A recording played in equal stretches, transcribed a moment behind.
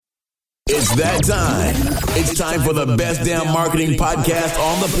It's that time. It's time for the best damn marketing podcast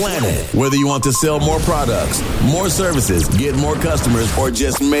on the planet. Whether you want to sell more products, more services, get more customers, or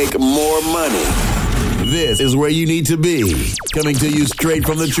just make more money, this is where you need to be. Coming to you straight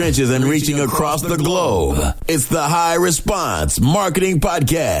from the trenches and reaching across the globe. It's the High Response Marketing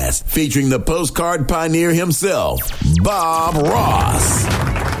Podcast, featuring the postcard pioneer himself, Bob Ross.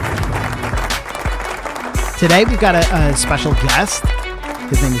 Today we've got a special guest.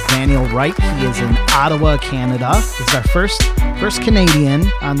 His name is Daniel Wright. He is in Ottawa, Canada. This is our first Canadian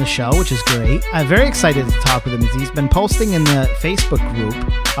on the show, which is great. I'm very excited to talk with him. He's been posting in the Facebook group.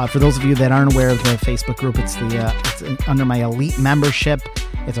 For those of you that aren't aware of the Facebook group, it's under my elite membership.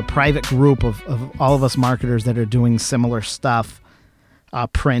 It's a private group of all of us marketers that are doing similar stuff,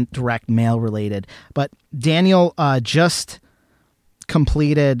 print, direct mail related. But Daniel just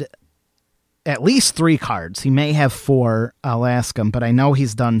completed at least 3 cards. He may have 4. I'll ask him, but I know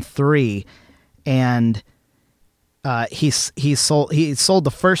he's done 3, and he sold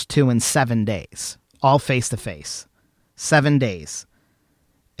the first 2 in 7 days, all face to face, 7 days,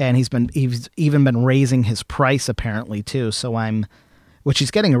 and he's even been raising his price apparently too. So which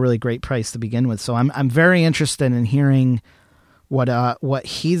he's getting a really great price to begin with. So I'm very interested in hearing what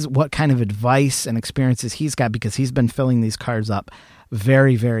kind of advice and experiences he's got, because he's been filling these cards up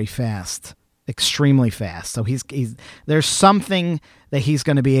very, very fast. Extremely fast. So there's something that he's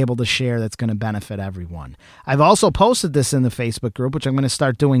going to be able to share that's going to benefit everyone. I've also posted this in the Facebook group, which I'm going to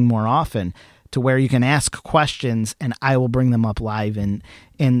start doing more often, to where you can ask questions and I will bring them up live in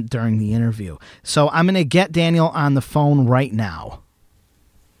during the interview. So I'm going to get Daniel on the phone right now.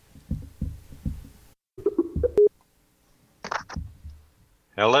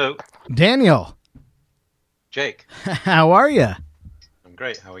 Hello. Daniel. Jake. How are you?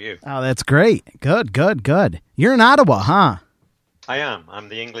 Great. How are you? Oh, that's great. Good. You're in Ottawa, huh? I am. I'm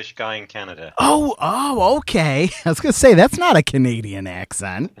the English guy in Canada. Oh, okay. I was going to say, that's not a Canadian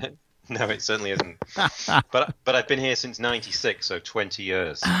accent. No, it certainly isn't. But I've been here since 96, so 20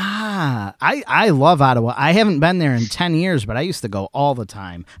 years. I love Ottawa. I haven't been there in 10 years, but I used to go all the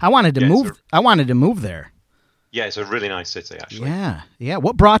time. I wanted to move there. Yeah, it's a really nice city, actually. Yeah.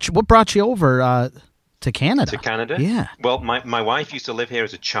 What brought you over to Canada? To Canada? Yeah. Well, my wife used to live here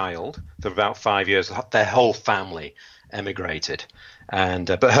as a child for about 5 years. Their whole family emigrated. And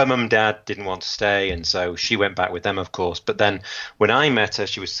but her mum and dad didn't want to stay, and so she went back with them, of course. But then when I met her,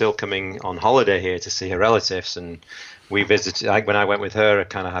 she was still coming on holiday here to see her relatives, and we visited. When I went with her, I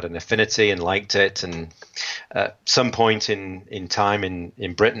kind of had an affinity and liked it. And at some point in time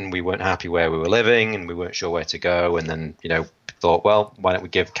in Britain, we weren't happy where we were living, and we weren't sure where to go. And then, thought, well, why don't we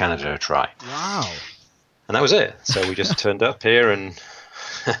give Canada a try? Wow. And that was it. So we just turned up here and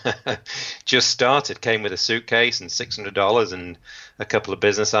just started. Came with a suitcase and $600 and a couple of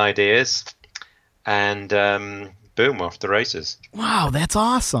business ideas. And boom, we're off the races. Wow, that's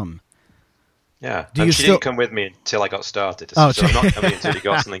awesome. Yeah. She didn't come with me until I got started. So I'm not coming until you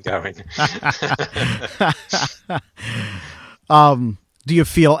got something going. Do you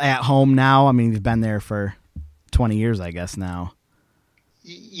feel at home now? I mean, you've been there for 20 years, I guess, now.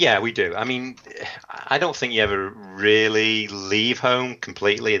 Yeah, we do. I mean, I don't think you ever really leave home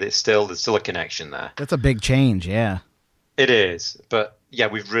completely. There's still a connection there. That's a big change, yeah. It is, but yeah,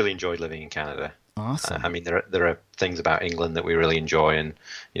 we've really enjoyed living in Canada. Awesome. I mean, there are things about England that we really enjoy, and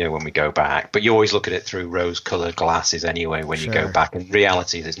when we go back. But you always look at it through rose-colored glasses anyway when you go back. In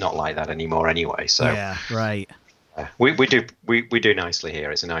reality, it's not like that anymore anyway. So yeah, right. We do nicely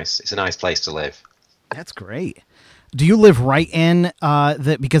here. It's a nice place to live. That's great. Do you live right in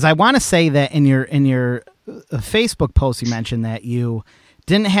because I want to say that in your Facebook post you mentioned that you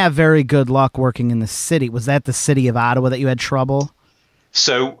didn't have very good luck working in the city. Was that the city of Ottawa that you had trouble?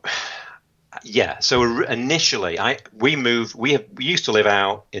 So, yeah. So initially, we moved. We used to live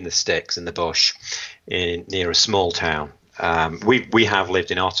out in the sticks, in the bush, near a small town. We have lived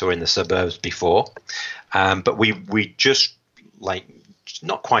in Ottawa in the suburbs before, but we just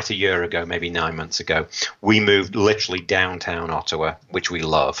not quite a year ago, maybe 9 months ago, we moved literally downtown Ottawa, which we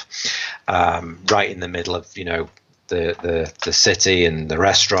love, right in the middle of the city and the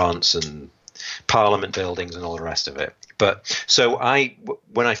restaurants and Parliament buildings and all the rest of it. But so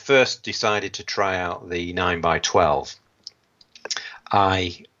when I first decided to try out the 9x12,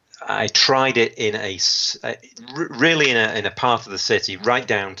 I tried it in a part of the city right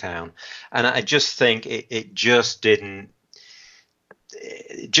downtown, and I just think it just didn't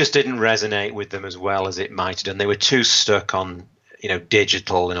resonate with them as well as it might have done. They were too stuck on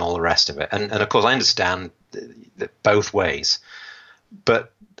digital and all the rest of it, and of course I understand that both ways,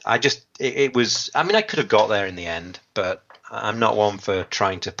 but I just it was. I mean, I could have got there in the end, but I'm not one for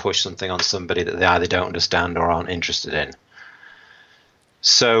trying to push something on somebody that they either don't understand or aren't interested in.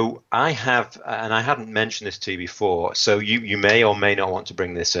 So I have, and I hadn't mentioned this to you before, so you may or may not want to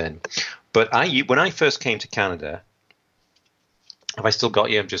bring this in, but when I first came to Canada, have I still got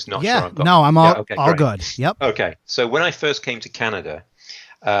you? I'm just not sure I've got no, I'm all, okay, all good. Yep. Okay, so when I first came to Canada,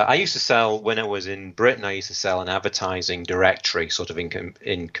 I used to sell, when I was in Britain, I used to sell an advertising directory sort of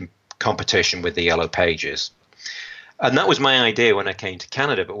in competition with the Yellow Pages. And that was my idea when I came to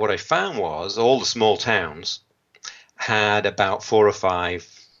Canada. But what I found was all the small towns had about 4 or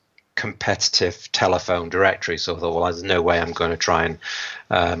 5 competitive telephone directories. So I thought, well, there's no way I'm going to try and,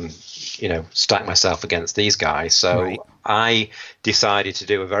 stack myself against these guys. So right. I decided to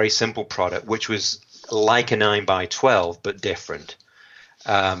do a very simple product, which was like a 9x12, but different.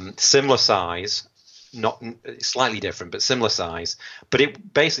 Similar size, not slightly different, but similar size. But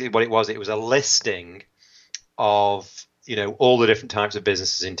it basically what it was a listing of, all the different types of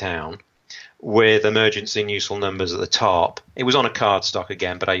businesses in town with emergency and useful numbers at the top. It was on a cardstock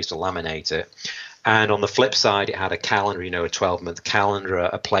again, but I used to laminate it. And on the flip side, it had a calendar, a 12-month calendar,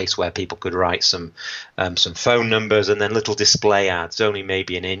 a place where people could write some phone numbers, and then little display ads, only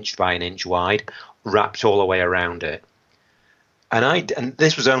maybe an inch by an inch wide, wrapped all the way around it. And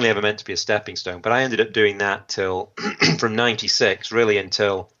this was only ever meant to be a stepping stone, but I ended up doing that till from 96 really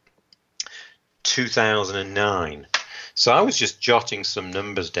until 2009. So I was just jotting some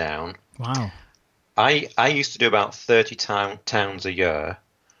numbers down. Wow. I used to do about 30 towns a year,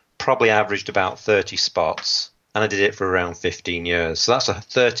 probably averaged about 30 spots, and I did it for around 15 years. So that's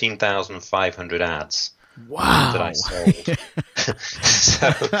 13,500 ads. Wow. That I sold.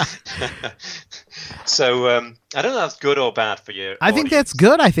 So I don't know if that's good or bad for you. I think that's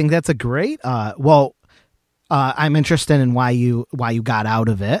good. I think that's a great. I'm interested in why you got out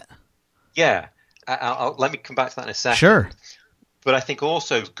of it. Yeah, let me come back to that in a second. Sure. But I think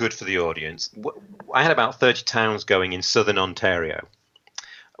also good for the audience. I had about 30 towns going in southern Ontario.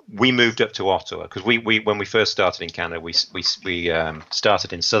 We moved up to Ottawa because we when we first started in Canada, we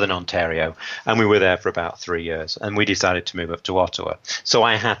started in southern Ontario, and we were there for about 3 years, and we decided to move up to Ottawa. So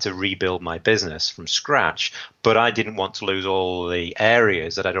I had to rebuild my business from scratch, but I didn't want to lose all the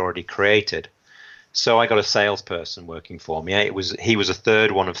areas that I'd already created. So I got a salesperson working for me. He was a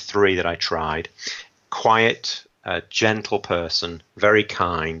third one of 3 that I tried. Quiet, gentle person, very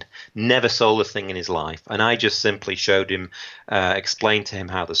kind, never sold a thing in his life. And I just simply showed him, explained to him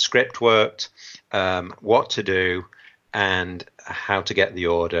how the script worked, what to do, and how to get the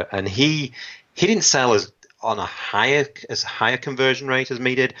order. And he didn't sell as higher conversion rate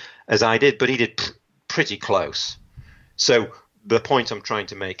as I did, but he did pretty close. So the point I'm trying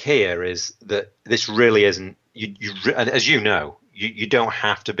to make here is that this really isn't, as you know, you don't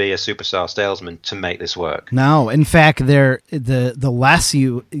have to be a superstar salesman to make this work. No, in fact, the less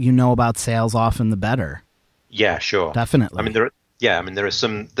you know about sales, often the better. Yeah, sure, definitely. I mean, there are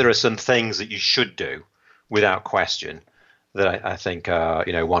some things that you should do without question that I think are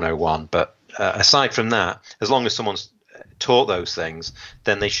 101. But aside from that, as long as someone's taught those things,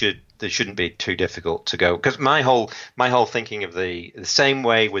 then they shouldn't be too difficult to go. Because my whole thinking of the same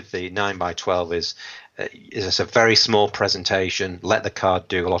way with the 9x12 is a very small presentation. Let the card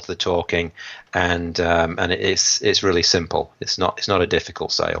do a lot of the talking, and it's really simple. It's not a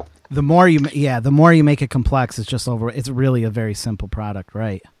difficult sale. The more you make it complex, it's really a very simple product,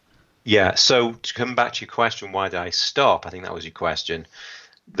 right? Yeah. So to come back to your question, why did I stop? I think that was your question.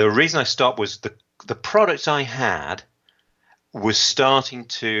 The reason I stopped was the product I had was starting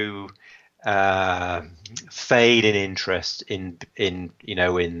to fade in interest in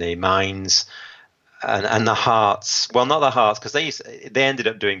the minds and the hearts. Well, not the hearts, because they ended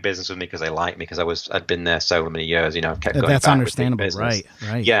up doing business with me because they liked me, because I'd been there so many years. I've kept going. That's back understandable, with right?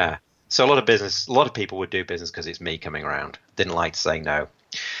 Yeah. So a lot of people would do business because it's me coming around. Didn't like to say no.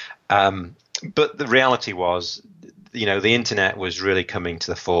 But the reality was, the internet was really coming to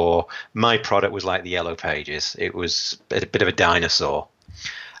the fore. My product was like the Yellow Pages. It was a bit of a dinosaur.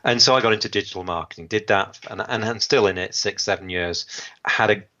 And so I got into digital marketing, did that, and I'm still in it 6-7 years. Had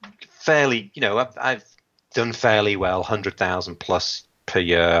a fairly, I've done fairly well, 100,000 plus per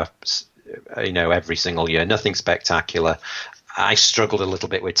year, every single year. Nothing spectacular. I struggled a little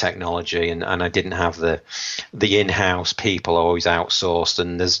bit with technology, and I didn't have the in-house people, always outsourced,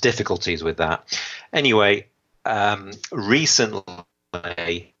 and there's difficulties with that. Anyway, recently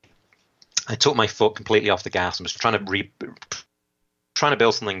I took my foot completely off the gas and was trying to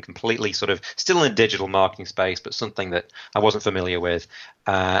build something completely sort of still in the digital marketing space, but something that I wasn't familiar with.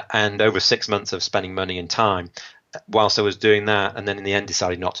 And over 6 months of spending money and time whilst I was doing that, and then in the end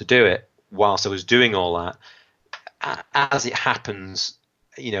decided not to do it. Whilst I was doing all that, as it happens,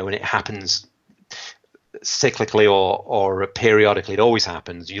 and it happens cyclically or periodically, it always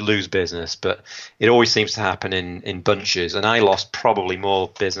happens. You lose business, but it always seems to happen in bunches. And I lost probably more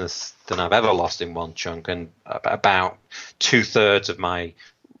business than I've ever lost in one chunk, and about 2/3 of my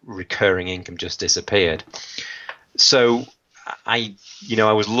recurring income just disappeared. So I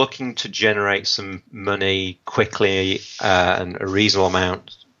was looking to generate some money quickly, and a reasonable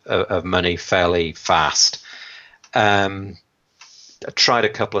amount of money fairly fast. I tried a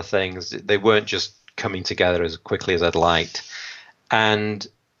couple of things. They weren't just coming together as quickly as I'd liked. And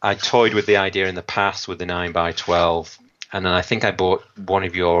I toyed with the idea in the past with the 9x12. And then I think I bought one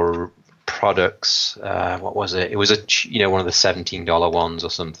of your products. What was it? It was one of the $17 ones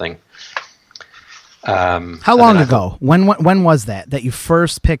or something. How long ago? When was that you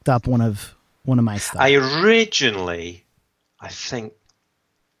first picked up one of my stuff? I originally, I think,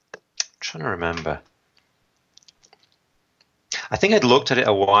 I'm trying to remember. I think I'd looked at it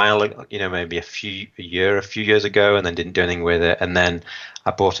a while, maybe a few years ago, and then didn't do anything with it. And then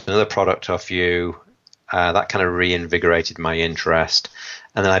I bought another product off you. That kind of reinvigorated my interest.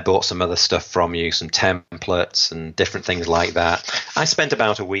 And then I bought some other stuff from you, some templates and different things like that. I spent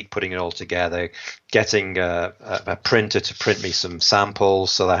about a week putting it all together, getting a printer to print me some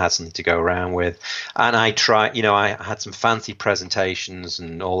samples so that I had something to go around with. And I tried, I had some fancy presentations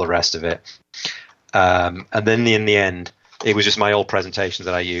and all the rest of it. And then in the end, it was just my old presentation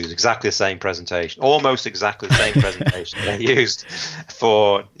that I used, exactly the same presentation, almost exactly the same presentation that I used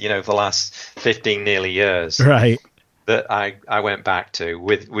for, the last 15 nearly years. Right. That I went back to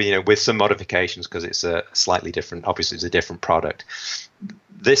with some modifications because it's a slightly different, obviously it's a different product.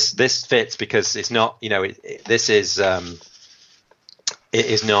 This fits because it's not, it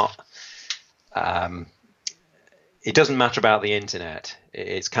is not, it doesn't matter about the internet.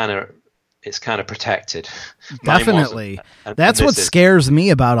 It's kind of protected. Definitely. That's what scares me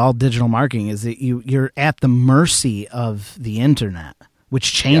about all digital marketing is that you're at the mercy of the internet,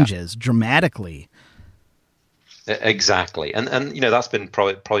 which changes dramatically. Exactly. And that's been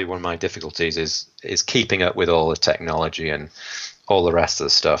probably one of my difficulties is keeping up with all the technology and all the rest of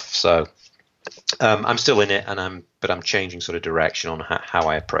the stuff. So I'm still in it, but I'm changing sort of direction on how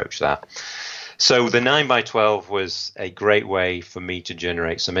I approach that. So the 9x12 was a great way for me to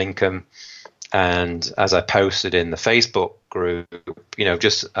generate some income. And as I posted in the Facebook group,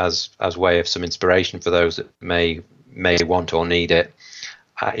 just as way of some inspiration for those that may want or need it,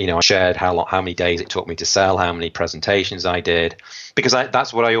 I shared how many days it took me to sell, how many presentations I did, because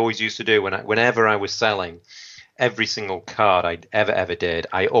that's what I always used to do whenever I was selling. Every single card I ever did,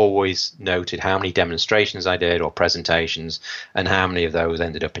 I always noted how many demonstrations I did or presentations and how many of those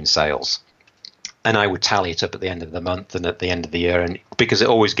ended up in sales. And I would tally it up at the end of the month and at the end of the year, and because it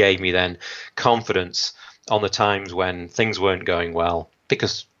always gave me then confidence on the times when things weren't going well,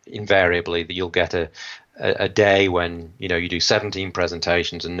 because invariably you'll get a day when you do 17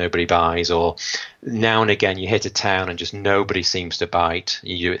 presentations and nobody buys, or now and again you hit a town and just nobody seems to bite.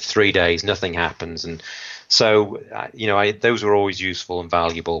 You do it 3 days, nothing happens. And so those were always useful and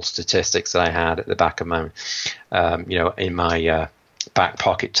valuable statistics that I had at the back of my in my back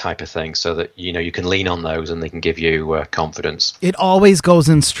pocket type of thing, so that you can lean on those and they can give you confidence. It always goes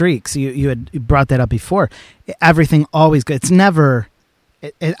in streaks. You had brought that up before. Everything always goes. It's never.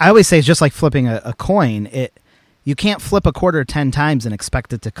 I always say it's just like flipping a coin. You can't flip a quarter 10 times and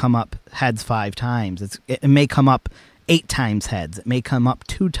expect it to come up heads 5 times. It may come up 8 times heads. It may come up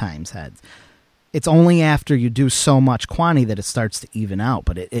 2 times heads. It's only after you do so much quantity that it starts to even out.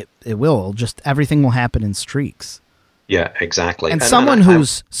 But it will. Just everything will happen in streaks. Yeah, exactly. And someone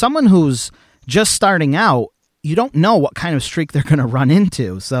who's just starting out, you don't know what kind of streak they're going to run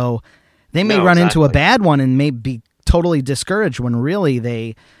into. So they may run into a bad one and may be totally discouraged when really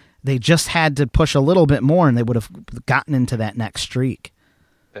they just had to push a little bit more and they would have gotten into that next streak.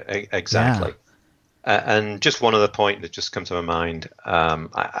 Exactly. Yeah. And just one other point that just comes to my mind.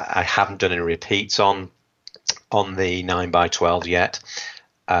 I haven't done any repeats on the 9x12 yet.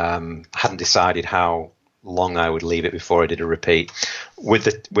 Hadn't decided how long I would leave it before I did a repeat. With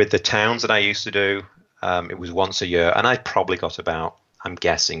the towns that I used to do, it was once a year, and I probably got about, I'm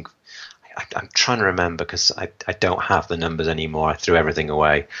guessing, I'm trying to remember because I don't have the numbers anymore. I threw everything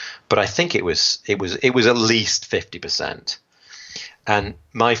away, but I think it was at least 50%. And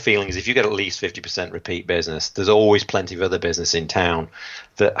my feeling is if you get at least 50% repeat business, there's always plenty of other business in town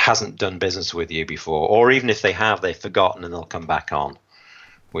that hasn't done business with you before, or even if they have, they've forgotten and they'll come back on.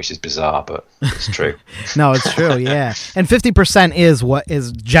 Which is bizarre, but it's true. No, it's true, yeah. And 50%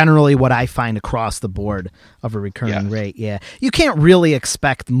 is generally what I find across the board of a recurring rate, yeah. You can't really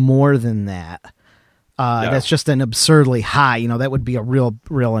expect more than that That's just an absurdly high. You know, that would be a real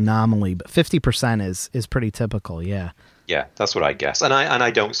anomaly. But 50% is pretty typical. Yeah. Yeah, that's what I guess. And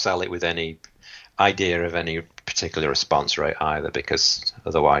I don't sell it with any idea of any particular response rate either, because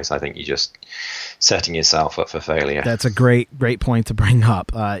otherwise I think you're just setting yourself up for failure. That's a great point to bring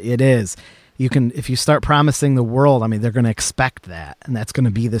up. It is. You can, if you start promising the world, I mean, they're going to expect that, and that's going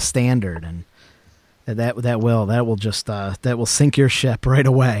to be the standard, and that will sink your ship right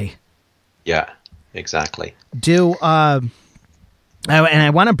away. Yeah, exactly. And I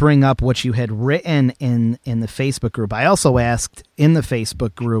want to bring up what you had written in the Facebook group. I also asked in the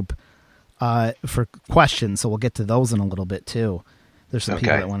Facebook group for questions, so we'll get to those in a little bit too. There's some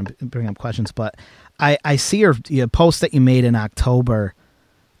people that want to bring up questions, but I see your post that you made in October.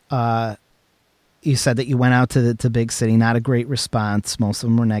 You said that you went out to Big City, not a great response. Most of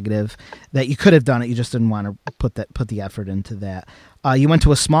them were negative. That you could have done it, you just didn't want to put the effort into that. You went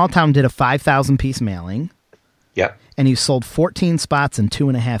to a small town, did a 5,000 piece mailing. Yeah. And you sold 14 spots in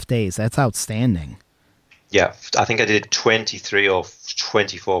 2.5 days. That's outstanding. Yeah, I think I did 23 or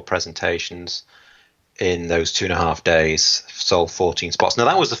 24 presentations in those 2.5 days, sold 14 spots. Now,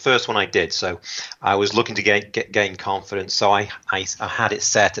 that was the first one I did, so I was looking to gain confidence, so I had it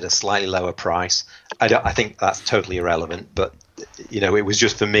set at a slightly lower price. I think that's totally irrelevant, but, you know, it was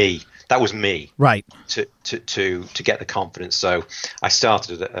just for me. That was me. Right. To get the confidence, so I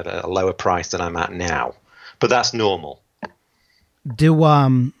started at a lower price than I'm at now, but that's normal.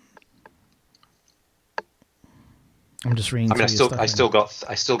 I'm just reading. I mean, I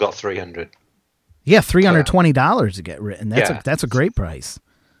still got 300. Yeah, $320 to get written. That's a great price.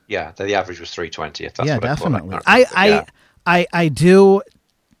 Yeah, the average was 320. If that's yeah, what definitely. I do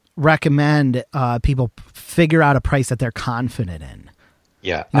recommend people figure out a price that they're confident in.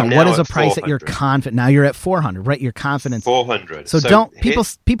 Yeah. You know, what is a price that you're confident? Now you're at 400, right? You're confident. 400. So don't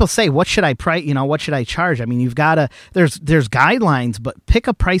people say, what should I price? You know, what should I charge? I mean, you've got to. There's guidelines, but pick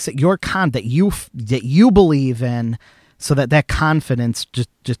a price that that you believe in, so that confidence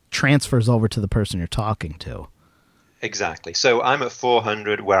just transfers over to the person you're talking to. Exactly. So I'm at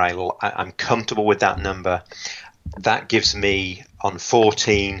 400, where I'm comfortable with that number. That gives me, on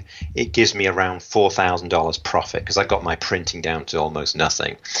 14, it gives me around $4,000 profit, because I got my printing down to almost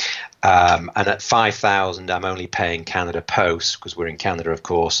nothing. And at 5,000, I'm only paying Canada Post, because we're in Canada, of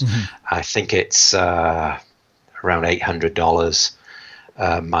course. Mm-hmm. I think it's around $800.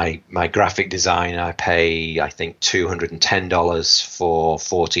 My graphic design, I pay, I think, $210 for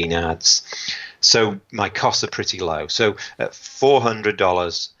 14 ads. So my costs are pretty low. So at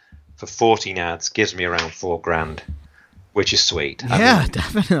 $400 for 14 ads gives me around $4,000, which is sweet. Yeah,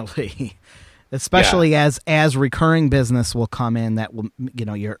 definitely. Especially as recurring business will come in, that will, you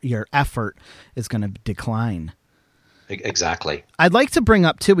know, your effort is going to decline. Exactly. I'd like to bring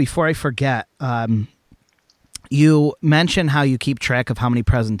up too, before I forget, you mentioned how you keep track of how many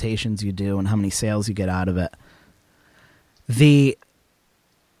presentations you do and how many sales you get out of it.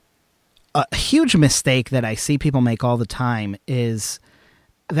 A huge mistake that I see people make all the time is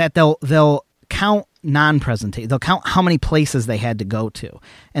that they'll count non-presentation. They'll count how many places they had to go to,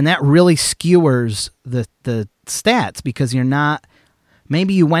 and that really skewers the stats, because you're not.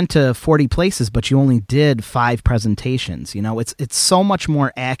 Maybe you went to 40 places, but you only did 5 presentations. You know, it's so much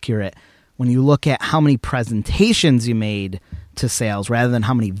more accurate when you look at how many presentations you made to sales rather than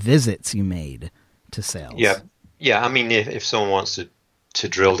how many visits you made to sales. Yeah. I mean, if someone wants to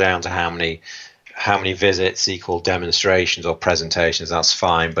drill down to how many visits equal demonstrations or presentations, that's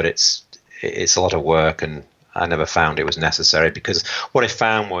fine. But it's a lot of work, and I never found it was necessary, because what I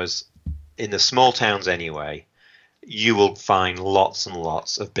found was, in the small towns anyway, you will find lots and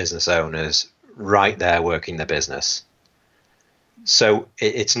lots of business owners right there working their business. So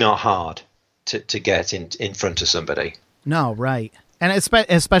it's not hard to get in front of somebody. No, right. And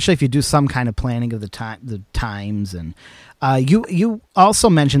especially if you do some kind of planning of the times. And you also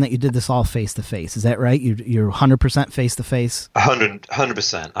mentioned that you did this all face-to-face. Is that right? You're 100% face-to-face?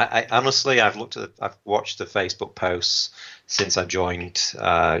 100%. I honestly, I've watched the Facebook posts since I joined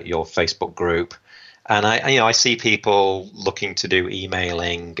your Facebook group. And I see people looking to do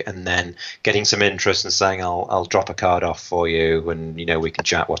emailing and then getting some interest and saying, I'll drop a card off for you, and we can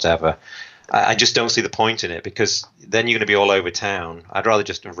chat, whatever. I just don't see the point in it, because then you're going to be all over town. I'd rather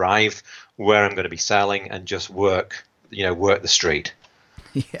just arrive where I'm going to be selling and just work the street.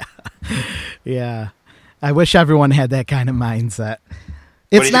 Yeah. I wish everyone had that kind of mindset.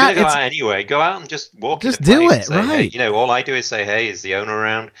 But if you're going to go out anyway, go out and just walk. Just do it, say, right? Hey, all I do is say, hey, is the owner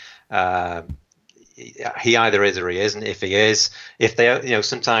around? he either is or he isn't. If he is, if they,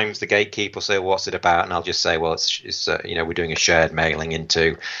 sometimes the gatekeeper will say, well, "What's it about?" and I'll just say, "Well, it's we're doing a shared mailing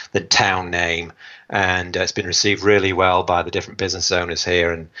into the town name, and it's been received really well by the different business owners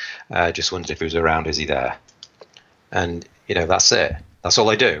here, and just wondered if he was around. Is he there?" And that's it. That's all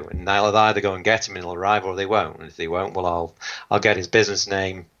I do, and they'll either go and get him and he'll arrive, or they won't. And if they won't, well, I'll get his business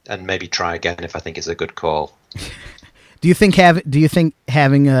name and maybe try again if I think it's a good call. Do you think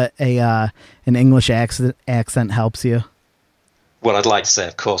having an English accent helps you? Well, I'd like to say,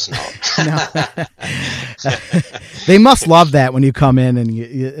 of course not. No. They must love that when you come in,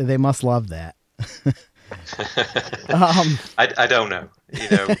 and they must love that. I don't know.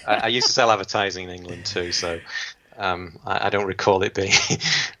 I used to sell advertising in England too, so I don't recall it being.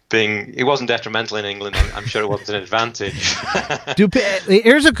 It wasn't detrimental in England. I'm sure it wasn't an advantage.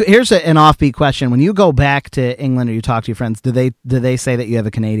 Here's an offbeat question. When you go back to England or you talk to your friends, do they say that you have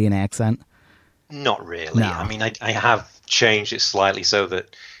a Canadian accent? Not really. No. I mean, I have changed it slightly so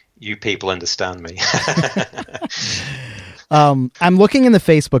that you people understand me. I'm looking in the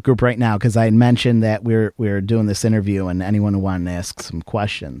Facebook group right now because I mentioned that we're doing this interview and anyone who wanted to ask some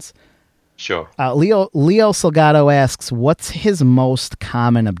questions. Sure. Leo Salgado asks, what's his most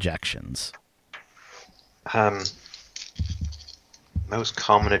common objections? Most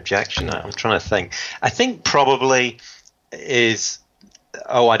common objection? I'm trying to think. I think probably is,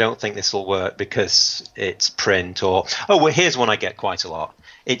 I don't think this will work because it's print, or, well, here's one I get quite a lot.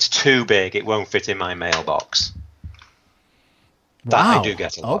 It's too big. It won't fit in my mailbox. That wow. I do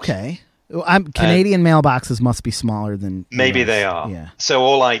get a lot. Okay. Canadian mailboxes must be smaller than maybe US. They are. Yeah. So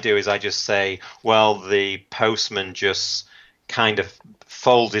all I do is I just say, well, the postman just kind of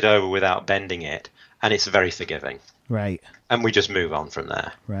folds it over without bending it, and it's very forgiving. Right. And we just move on from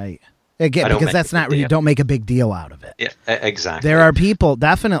there. Right. Again, because that's not you don't make a big deal out of it. Yeah, exactly. There are people,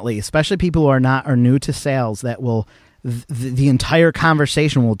 definitely, especially people who are new to sales, that will the entire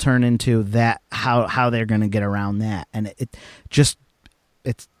conversation will turn into that how they're going to get around that, and it's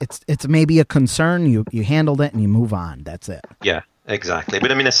maybe a concern. You handled it and you move on. That's it. Yeah, exactly.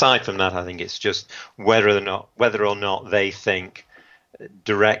 But I mean, aside from that, I think it's just whether or not they think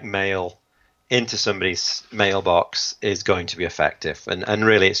direct mail into somebody's mailbox is going to be effective. And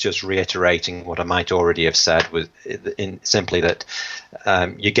really, it's just reiterating what I might already have said, simply that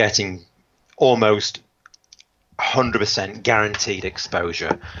you're getting almost 100% guaranteed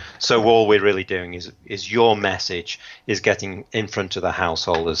exposure. So all we're really doing is your message is getting in front of the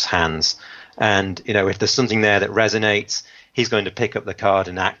householder's hands. And, if there's something there that resonates, he's going to pick up the card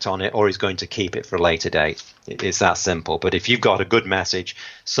and act on it, or he's going to keep it for a later date. It's that simple. But if you've got a good message,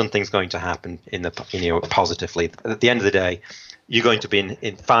 something's going to happen positively. At the end of the day, you're going to be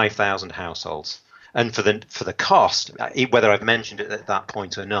in 5,000 households. And for the cost, whether I've mentioned it at that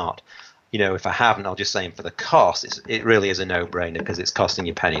point or not, if I haven't, I'll just say for the cost, it really is a no-brainer because it's costing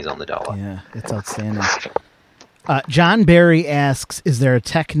you pennies on the dollar. Yeah, it's outstanding. John Barry asks, is there a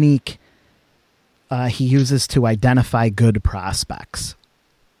technique he uses to identify good prospects?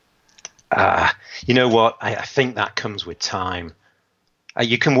 You know what? I think that comes with time.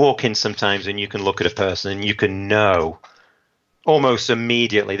 You can walk in sometimes and you can look at a person and you can know almost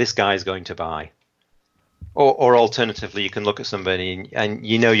immediately this guy's going to buy. Or alternatively, you can look at somebody and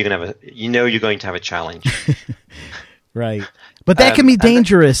you're going to have a challenge. Right. But that can be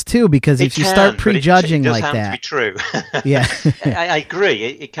dangerous too, because if you start prejudging like that. It does have to be true. Yeah. I agree.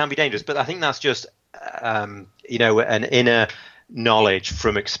 It can be dangerous, but I think that's just an inner knowledge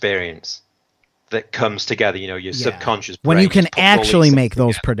from experience that comes together. Your subconscious brain. When you can actually make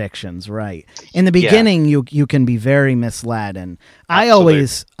those predictions, right? In the beginning, you can be very misled, and I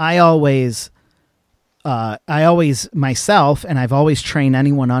always myself, and I've always trained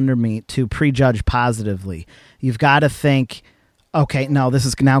anyone under me to prejudge positively. You've got to think, okay, no, this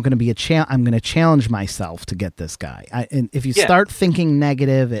is now going to be a challenge. I'm going to challenge myself to get this guy. And if you start thinking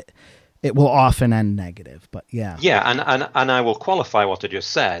negative, it will often end negative. But yeah, and I will qualify what I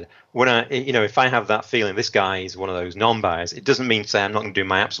just said. When if I have that feeling, this guy is one of those non-buyers, it doesn't mean to say I'm not going to do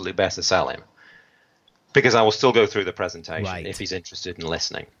my absolute best to sell him. Because I will still go through the presentation if he's interested in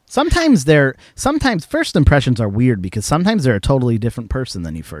listening. Sometimes first impressions are weird because sometimes they're a totally different person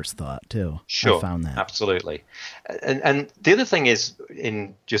than you first thought too. Sure, I found that. Absolutely. And the other thing is,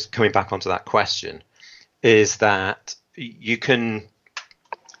 in just coming back onto that question, is that you can.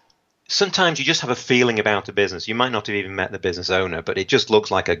 Sometimes you just have a feeling about a business. You might not have even met the business owner, but it just looks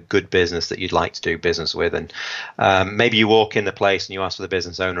like a good business that you'd like to do business with. And maybe you walk in the place and you ask for the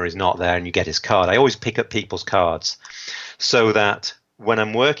business owner, he's not there, and you get his card. I always pick up people's cards so that when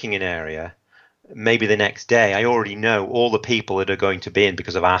I'm working in area, maybe the next day, I already know all the people that are going to be in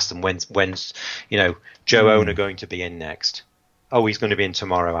because I've asked them when's Joe Owner going to be in next. Oh, he's going to be in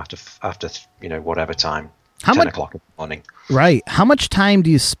tomorrow after whatever time. 10 o'clock in the morning. Right. How much time do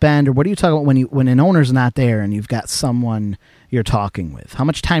you spend, or what are you talking about when an owner's not there and you've got someone you're talking with? How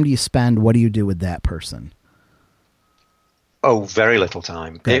much time do you spend? What do you do with that person? Oh, very little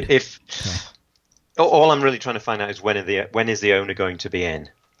time. All I'm really trying to find out is when is the owner going to be in?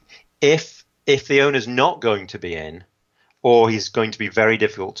 If the owner's not going to be in, or he's going to be very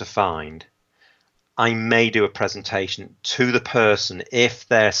difficult to find, I may do a presentation to the person if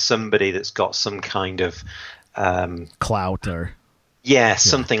there's somebody that's got some kind of clout or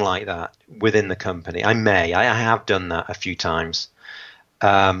something like that within the company. I have done that a few times,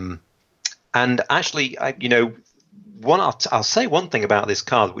 and actually, I'll say one thing about this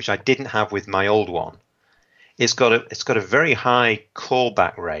card which I didn't have with my old one. It's got a very high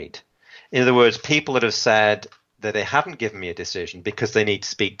callback rate. In other words, people that have said that they haven't given me a decision because they need to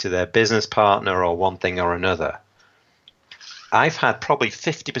speak to their business partner or one thing or another. I've had probably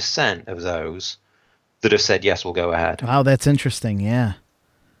 50% of those that have said, yes, we'll go ahead. Wow, that's interesting, yeah.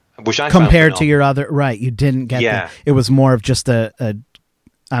 Which I compared to your other, right, you didn't get it was more of just a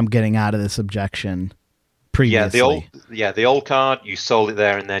I'm getting out of this objection previously. The old card, you sold it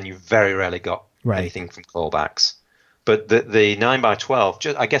there and then you very rarely got anything from callbacks. But the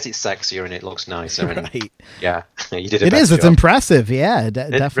 9x12, I guess it's sexier and it looks nicer. And, right. Yeah, you did it. It's job. Impressive. Yeah, it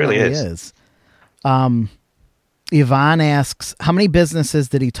definitely really is. Yvonne asks, how many businesses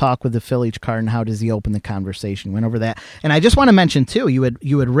did he talk with to fill each card, and how does he open the conversation? Went over that. And I just want to mention, too, you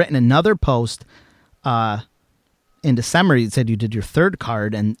had written another post in December. You said you did your third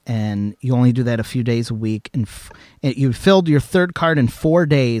card, and you only do that a few days a week. And you filled your third card in 4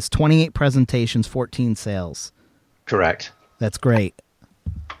 days, 28 presentations, 14 sales. Correct. That's great.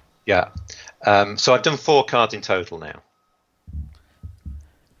 Yeah. So I've done 4 cards in total now.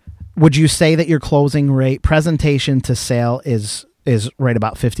 Would you say that your closing rate, presentation to sale, is right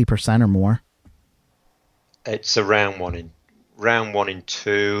about 50% or more? It's around 1 in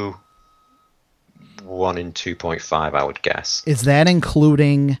 2, 1 in 2.5, I would guess. Is that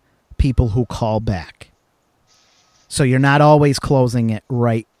including people who call back? So you're not always closing it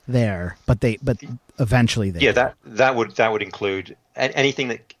right there, but eventually they. Yeah, that would include anything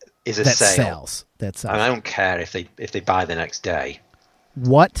that is a sale. That's I don't care if they buy the next day.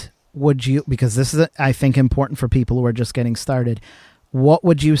 What would you, because this is I think important for people who are just getting started, what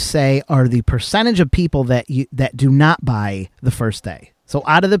would you say are the percentage of people that do not buy the first day? So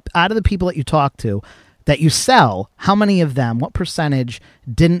out of the people that you talk to that you sell, how many of them, what percentage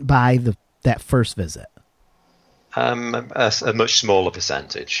didn't buy that first visit? A much smaller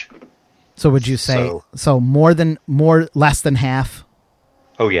percentage. So would you say less than half?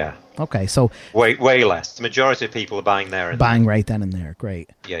 Oh yeah. Okay, so way less. The majority of people are buying there. Right then and there. Great.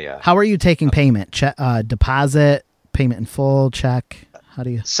 Yeah. How are you taking payment? Deposit, payment in full, check? How do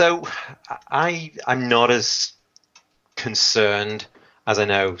you? So I'm not as concerned as I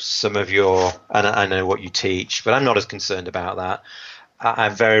know some of and I know what you teach, but I'm not as concerned about that. I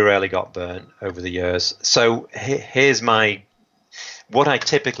very rarely got burnt over the years. So here's what I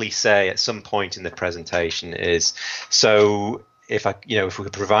typically say at some point in the presentation is, so if we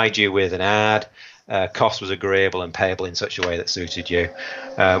could provide you with an ad, cost was agreeable and payable in such a way that suited you,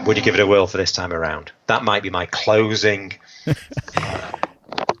 would you give it a whirl for this time around? That might be my closing.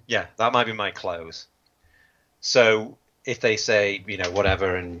 Yeah, that might be my close. So if they say,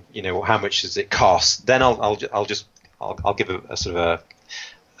 whatever, and how much does it cost, then I'll give a sort of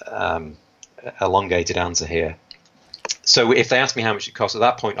a elongated answer here. So if they ask me how much it costs at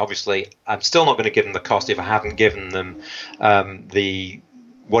that point, obviously I'm still not going to give them the cost if I haven't given them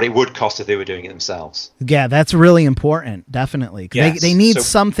what it would cost if they were doing it themselves. Yeah, that's really important, definitely. Yes. They need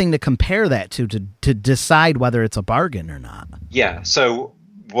something to compare that to decide whether it's a bargain or not. Yeah, so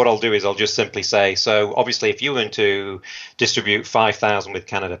what I'll do is I'll just simply say, so obviously if you're going to distribute 5,000 with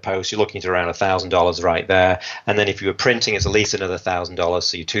Canada Post, you're looking at around $1,000 right there. And then if you were printing, it's at least another $1,000,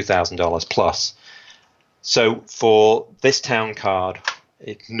 so you're $2,000 plus. So for this town card,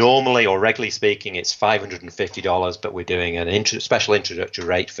 normally or regularly speaking, it's $550, but we're doing an special introductory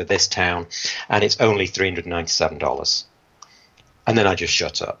rate for this town, and it's only $397. And then I just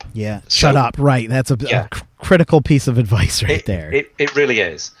shut up. Yeah, shut up. Right. That's a critical piece of advice there. It really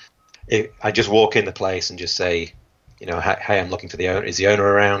is. I just walk in the place and just say, hey, I'm looking for the owner. Is the owner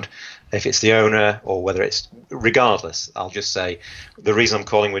around? If it's the owner, or whether it's, regardless, I'll just say, the reason I'm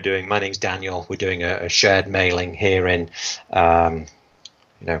calling, my name's Daniel. We're doing a shared mailing here in,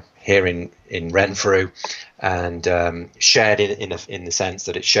 here in Renfrew. and shared in the sense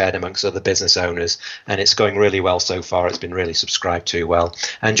that it's shared amongst other business owners, and it's going really well so far. It's been really subscribed to well.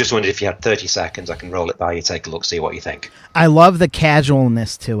 And just wondered if you had 30 seconds, I can roll it by you, take a look, see what you think. I love the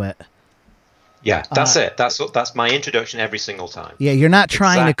casualness to it. Yeah, that's it. That's my introduction every single time. Yeah, you're not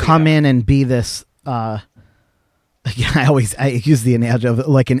trying to come in and be this. I use the analogy of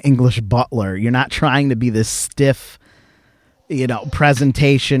like an English butler. You're not trying to be this stiff,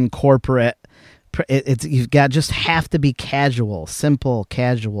 presentation corporate. You've got just have to be casual, simple,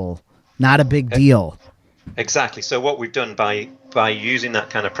 casual, not a big deal. Exactly. So what we've done by using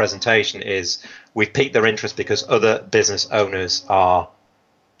that kind of presentation is we've piqued their interest because other business owners are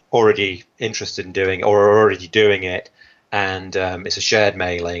already interested in doing or are already doing it, and it's a shared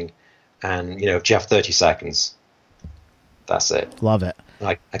mailing, and if you have 30 seconds, that's it. Love it.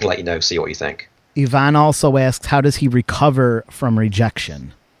 I can let you know, see what you think. Yvonne also asks, how does he recover from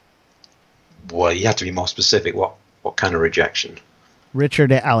rejection? Well, you have to be more specific. What kind of rejection?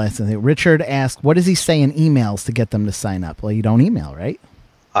 Richard asked, what does he say in emails to get them to sign up? Well, you don't email, right?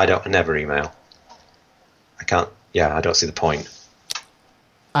 I never email. I can't. Yeah, I don't see the point.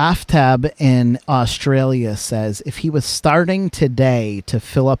 Aftab in Australia says, if he was starting today to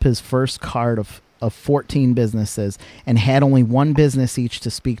fill up his first card of 14 businesses and had only one business each to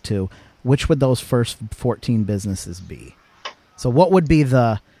speak to, which would those first 14 businesses be? So what would be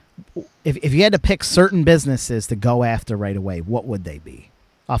if you had to pick certain businesses to go after right away, what would they be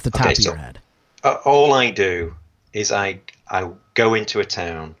off the top of your head? All I do is I go into a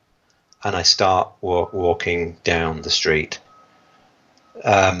town and I start walking down the street.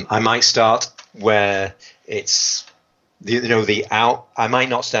 I might start where it's I might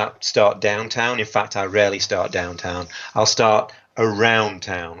not start downtown. In fact, I rarely start downtown. I'll start around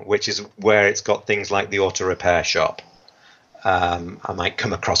town, which is where it's got things like the auto repair shop. I might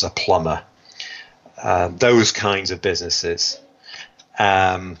come across a plumber, those kinds of businesses,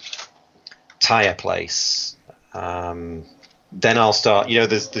 tire place. Then I'll start.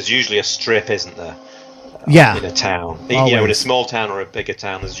 There's usually a strip, isn't there? Yeah. In a town, Always. In a small town or a bigger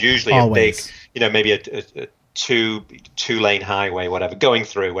town, there's usually Always. a big, maybe a two-lane highway, whatever, going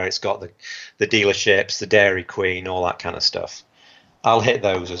through where it's got the dealerships, the Dairy Queen, all that kind of stuff. I'll hit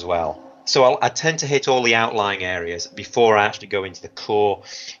those as well. So I tend to hit all the outlying areas before I actually go into the core,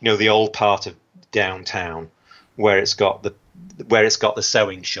 the old part of downtown, where it's got the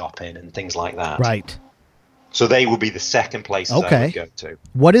sewing shop in and things like that. Right. So they will be the second places I would go to.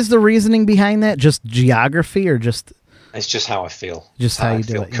 What is the reasoning behind that? Just geography or just... It's just how I feel. Just how you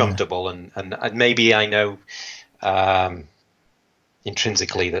do it. I feel comfortable, and maybe I know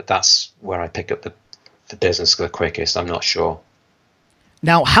intrinsically that's where I pick up the business the quickest. I'm not sure.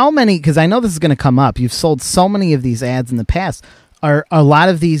 Now, how many, because I know this is going to come up, you've sold so many of these ads in the past. Are a lot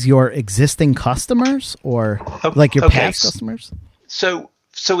of these your existing customers or like your past customers? So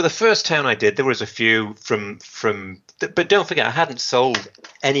the first town I did, there was a few from, but don't forget, I hadn't sold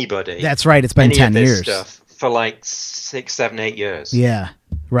anybody. That's right. It's been 10 years. Stuff for like 6, 7, 8 years. Yeah.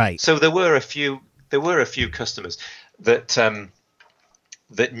 Right. So there were a few customers that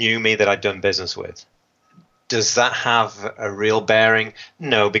knew me, that I'd done business with. Does that have a real bearing?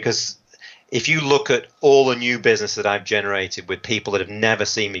 No, because if you look at all the new business that I've generated with people that have never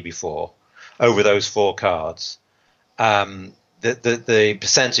seen me before over those 4 cards, the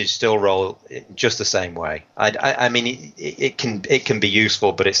percentage still roll just the same way. I mean, it can be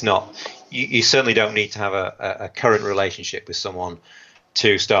useful, but it's not. You certainly don't need to have a current relationship with someone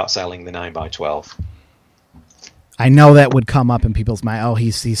to start selling the 9x12. I know that would come up in people's mind. Oh,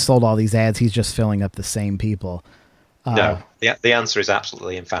 he's sold all these ads. He's just filling up the same people. No, the answer is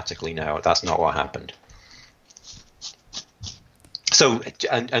absolutely emphatically no. That's not what happened. So,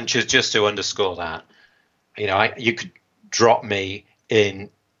 and just to underscore that, you could drop me in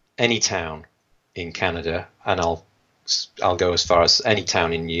any town in Canada, and I'll go as far as any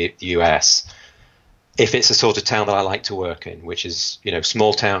town in the US. If it's the sort of town that I like to work in, which is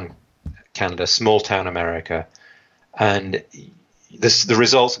small town Canada, small town America, and the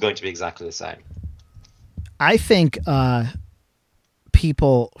results are going to be exactly the same. I think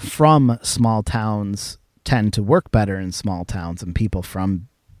people from small towns tend to work better in small towns, and people from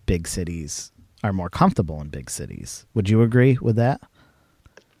big cities are more comfortable in big cities. Would you agree with that?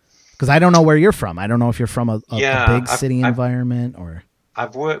 Because I don't know where you're from. I don't know if you're from a big city environment or...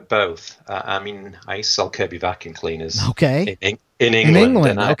 I've worked both. I mean, I used to sell Kirby vacuum cleaners. Okay. In England. In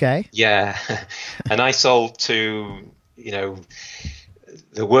England, okay. Yeah. And I sold to,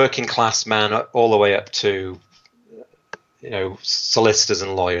 the working class man all the way up to, solicitors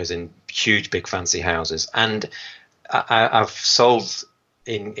and lawyers in huge, big, fancy houses. And I've sold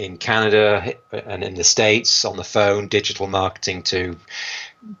in Canada and in the States on the phone, digital marketing to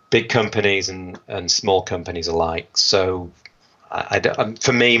big companies and small companies alike. So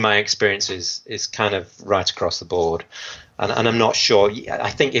for me, my experience is kind of right across the board. And I'm not sure. I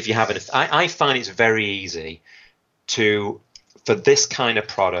think if you have I find it's very easy for this kind of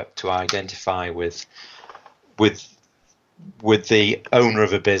product to identify with the owner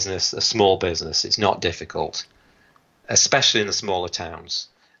of a business, a small business. It's not difficult, especially in the smaller towns.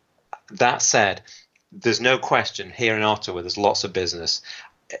 That said, there's no question here in Ottawa, there's lots of business.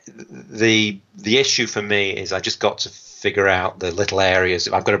 The issue for me is I just got to figure out the little areas.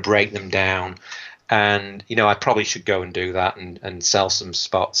 I've got to break them down. And, I probably should go and do that and sell some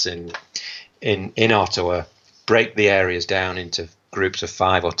spots in Ottawa, break the areas down into groups of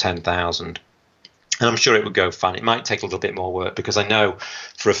 5 or 10,000. And I'm sure it would go fine. It might take a little bit more work because I know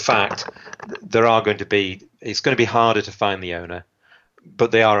for a fact it's going to be harder to find the owner,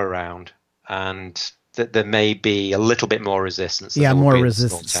 but they are around, and there may be a little bit more resistance. Yeah, more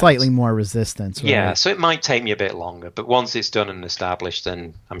resistance, slightly more resistance. Right? Yeah, so it might take me a bit longer, but once it's done and established,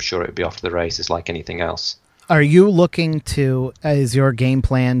 then I'm sure it would be off to the races like anything else. Are you looking is your game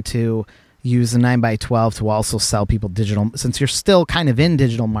plan to use the 9x12 to also sell people digital, since you're still kind of in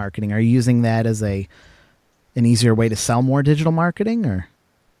digital marketing? Are you using that as an easier way to sell more digital marketing, or?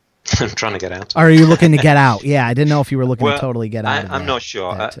 I'm trying to get out. Are you looking to get out? Yeah, I didn't know if you were looking to totally get out. I'm not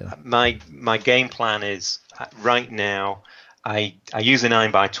sure. My game plan is right now. I use the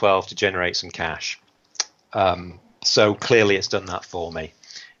 9x12 to generate some cash. So clearly, it's done that for me.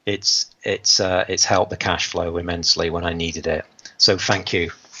 It's helped the cash flow immensely when I needed it. So thank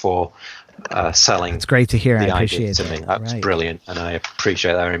you for selling. It's great to hear. I appreciate it. To me. That's brilliant, and I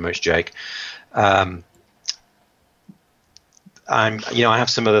appreciate that very much, Jake. I have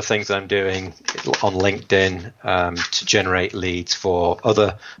some other things that I'm doing on LinkedIn to generate leads for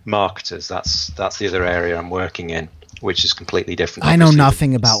other marketers. That's the other area I'm working in, which is completely different. I know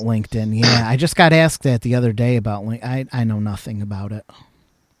nothing about LinkedIn. Yeah, I just got asked that the other day about LinkedIn. I know nothing about it.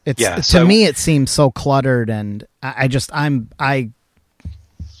 To me, it seems so cluttered, and I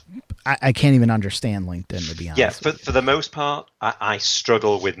can't even understand LinkedIn, to be honest. Yeah, for the most part, I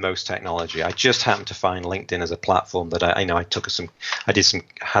struggle with most technology. I just happen to find LinkedIn as a platform that I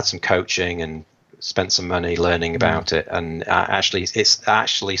had some coaching and spent some money learning about it, and it's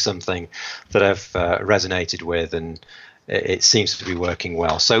actually something that I've resonated with, and it seems to be working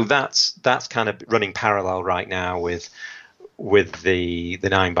well. So that's kind of running parallel right now with the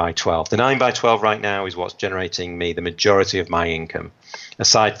 9x12. The 9x12 right now is what's generating me the majority of my income,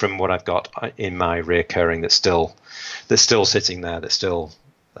 aside from what I've got in my reoccurring that's still sitting there, that's still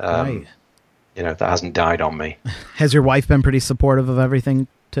that hasn't died on me. Has your wife been pretty supportive of everything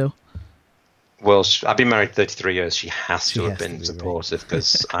too? Well, I've been married 33 years. She has to have been supportive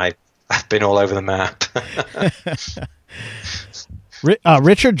because I've been all over the map.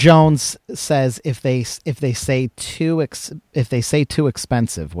 Richard Jones says if they say too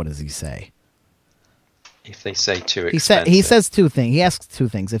expensive, what does he say? If they say too expensive, he says two things. He asks two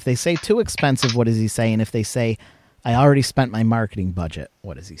things. If they say too expensive, what does he say? And if they say I already spent my marketing budget,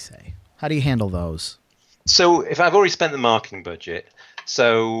 what does he say? How do you handle those? So if I've already spent the marketing budget,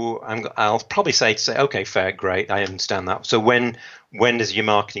 so I'll probably say okay, fair, great, I understand that. So when does your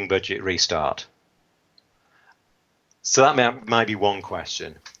marketing budget restart? So that might be one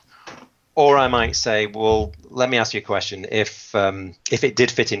question. Or I might say, well, let me ask you a question. If it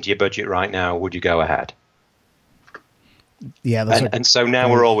did fit into your budget right now, would you go ahead? Yeah. And so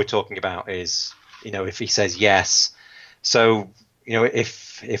now we're talking about is, if he says yes. So,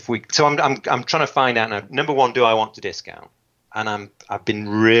 if we, so I'm trying to find out now, number one, do I want to discount? And I've been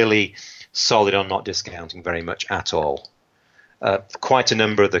really solid on not discounting very much at all. Quite a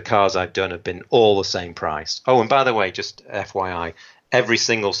number of the cars I've done have been all the same price. Oh, and by the way, just FYI, every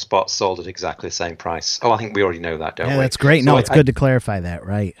single spot sold at exactly the same price. Oh, I think we already know that, don't we? Yeah, that's great. No, it's good to clarify that,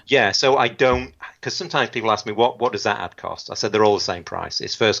 right? Yeah, so I don't, because sometimes people ask me, what does that ad cost? I said they're all the same price.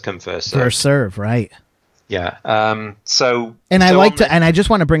 It's first come, first serve. First serve, right. Yeah. And I just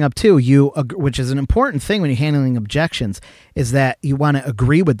want to bring up too, which is an important thing when you're handling objections, is that you want to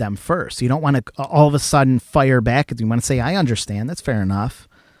agree with them first. You don't want to all of a sudden fire back. You want to say, I understand. That's fair enough.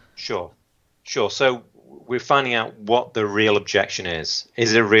 Sure. So we're finding out what the real objection is.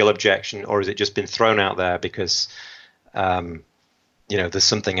 Is it a real objection, or has it just been thrown out there because, there's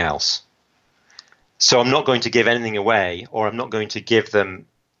something else? So I'm not going to give anything away, or I'm not going to give them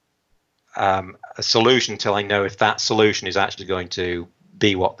a solution until I know if that solution is actually going to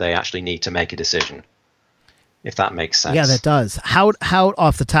be what they actually need to make a decision. If that makes sense. Yeah, that does. How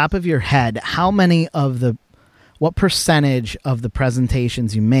off the top of your head, how many of what percentage of the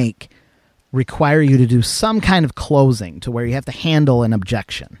presentations you make require you to do some kind of closing to where you have to handle an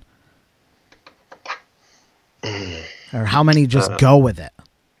objection? Or how many just go with it?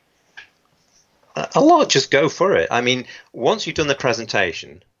 A lot just go for it. I mean, once you've done the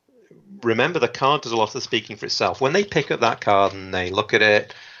presentation, remember the card does a lot of the speaking for itself. When they pick up that card and they look at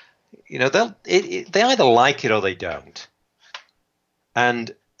it, you know, they either like it or they don't.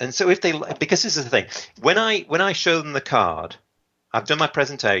 And so if they, because this is the thing, when I show them the card, I've done my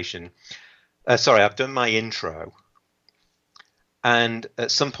presentation. I've done my intro, and at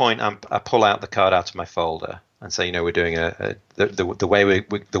some point I pull out the card out of my folder and say, you know, we're doing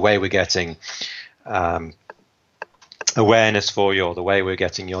the way we're getting awareness for you, or the way we're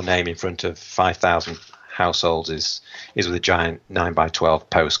getting your name in front of 5,000 households is with a giant 9x12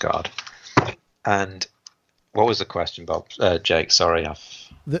 postcard. And what was the question, Bob? Jake, sorry.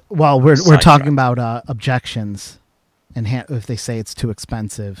 We're talking about objections and if they say it's too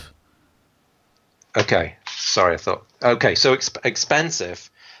expensive. Okay, sorry. I thought. Okay, so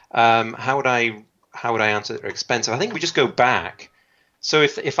expensive. How would I answer expensive? I think we just go back. So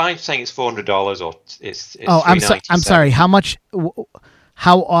if I'm saying it's $400 or it's I'm sorry. How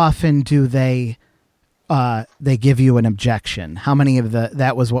often do they give you an objection? How many of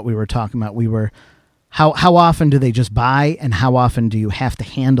that was what we were talking about? How often do they just buy, and how often do you have to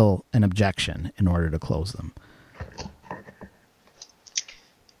handle an objection in order to close them?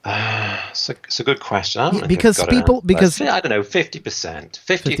 It's a good question. I don't know because I don't know, 50%.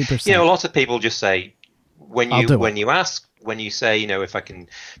 50%. You know, a lot of people just say when you say, you know, if I can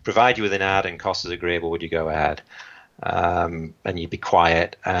provide you with an ad and cost is agreeable, would you go ahead? And you be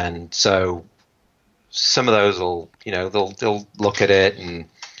quiet. And so some of those will, you know, they'll look at it and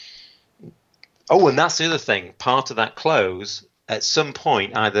that's the other thing. Part of that close, at some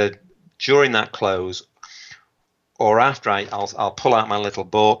point, either during that close or after, I'll pull out my little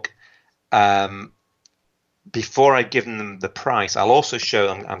book. Before I've given them the price, I'll also show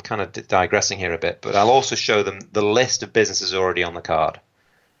them, I'm kind of digressing here a bit, but I'll also show them the list of businesses already on the card.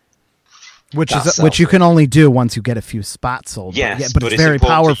 Which you can only do once you get a few spots sold. Yes, but it's very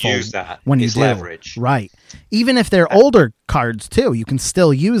powerful to use that. When you do. Leverage. Right. Even if they're older cards too, you can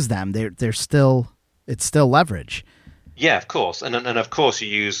still use them. It's still leverage. Yeah, of course. And of course you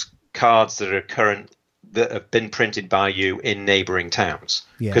use cards that are current, that have been printed by you in neighboring towns,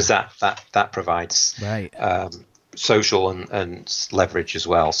 because that provides social and leverage as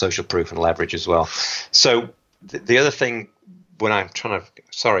well, social proof and leverage as well. So the other thing, when I'm trying to,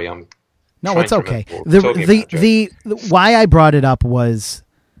 sorry, I'm no, it's okay. The why I brought it up was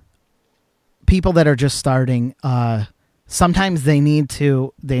people that are just starting. Sometimes they need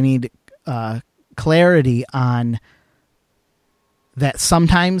clarity on that.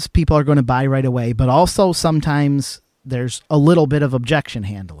 Sometimes people are going to buy right away, but also sometimes there's a little bit of objection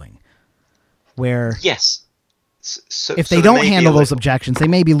handling. Where yes, if they don't handle those objections, they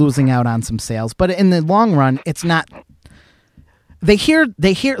may be losing out on some sales. But in the long run, it's not. They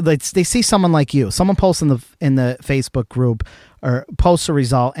see someone like you. Someone posts in the Facebook group or posts a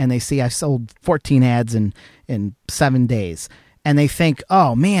result, and they see I sold 14 ads in 7 days, and they think,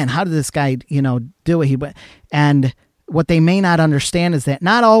 oh man, how did this guy do it? And what they may not understand is that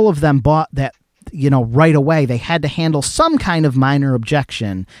not all of them bought that right away. They had to handle some kind of minor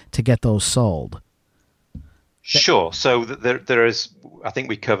objection to get those sold. Sure. So there is. I think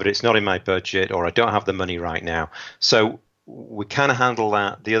we covered it's not in my budget, or I don't have the money right now. So we kind of handle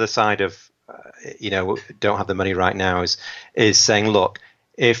that. The other side of, don't have the money right now is saying, look,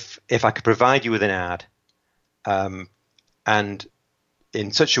 if I could provide you with an ad, and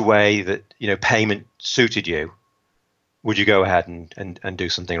in such a way that, payment suited you, would you go ahead and do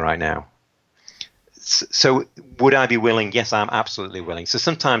something right now? So would I be willing? Yes, I'm absolutely willing. So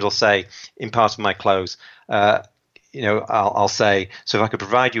sometimes I'll say in part of my close, I'll say, so if I could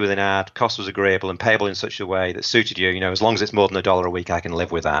provide you with an ad, cost was agreeable and payable in such a way that suited you, as long as it's more than $1 a week, I can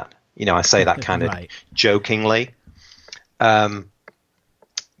live with that. I say that kind of jokingly. But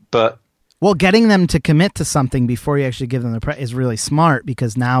getting them to commit to something before you actually give them the price is really smart,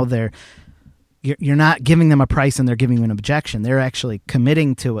 because now you're not giving them a price and they're giving you an objection. They're actually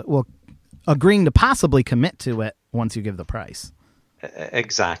committing to it. Well, agreeing to possibly commit to it once you give the price.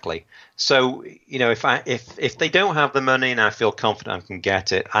 Exactly. So, if they don't have the money and I feel confident I can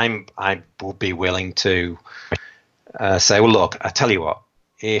get it, I will be willing to say, well, look, I tell you what,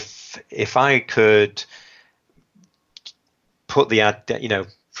 if I could put the ad,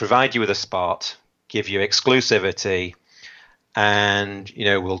 provide you with a spot, give you exclusivity, and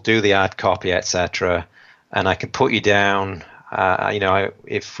we'll do the ad copy, etc., and I can put you down.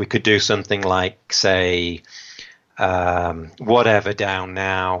 If we could do something like, say, whatever down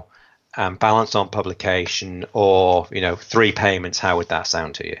now, balance on publication, or 3 payments. How would that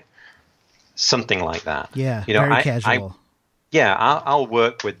sound to you? Something like that. Yeah, very casual. I'll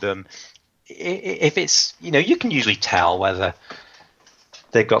work with them. If it's, you can usually tell whether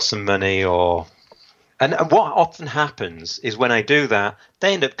they've got some money or. And what often happens is when I do that,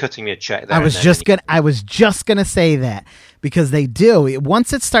 they end up cutting me a check. I was just gonna say that, because they do.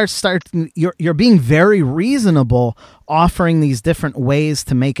 Once it starts, you're being very reasonable, offering these different ways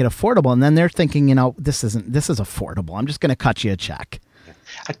to make it affordable, and then they're thinking, this is affordable. I'm just gonna cut you a check.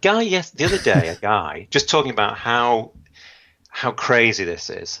 The other day, just talking about how crazy this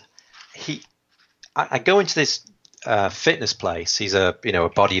is. I go into this fitness place. He's a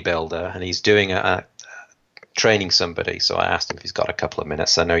bodybuilder, and he's doing training somebody. So I asked him if he's got a couple of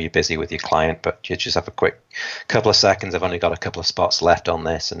minutes. I know you're busy with your client, but you just have a quick couple of seconds. I've only got a couple of spots left on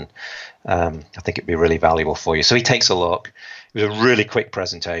this, and I think it'd be really valuable for you. So he takes a look. It was a really quick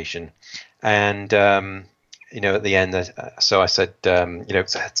presentation, and at the end, so I said,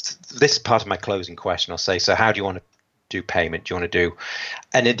 this is part of my closing question. I'll say, so how do you want to do payment? Do you want to do,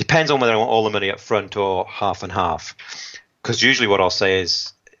 and it depends on whether I want all the money up front or half and half, because usually what I'll say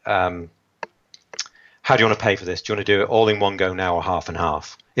is, how do you want to pay for this? Do you want to do it all in one go now or half and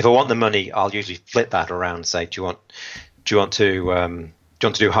half? If I want the money, I'll usually flip that around and say, do you want to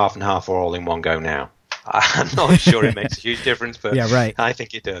do half and half or all in one go now? I'm not sure it makes a huge difference, but yeah, right. I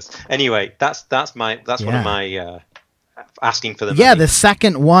think it does. Anyway, that's one of my asking for the money. Yeah, the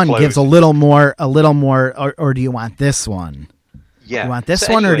second one gives a little more, or do you want this one? Yeah. You want this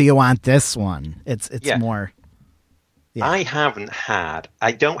one, or do you want this one? It's more. Yeah. I haven't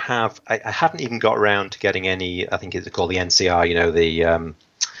even got around to getting any, I think it's called the NCR,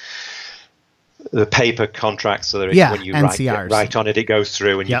 the paper contracts, so that when you write on it, it goes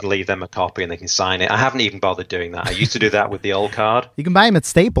through, and you can leave them a copy and they can sign it. I haven't even bothered doing that. I used to do that with the old card. You can buy them at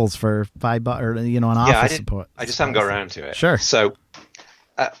Staples for $5, or an office support. I just haven't got around to it. Sure. So,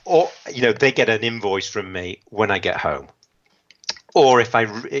 they get an invoice from me when I get home. Or if I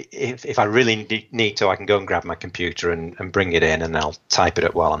really need to, I can go and grab my computer and bring it in, and I'll type it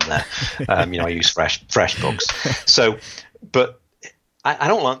up while I'm there. I use FreshBooks. So, but I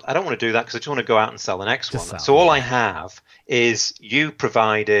don't want to do that, because I just want to go out and sell the next one. So all I have is you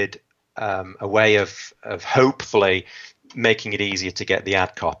provided a way of hopefully making it easier to get the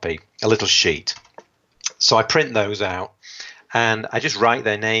ad copy, a little sheet. So I print those out. And I just write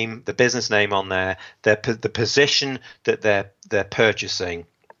their name, the business name on there, the position that they're purchasing,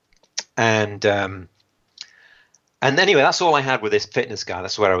 and anyway, that's all I had with this fitness guy.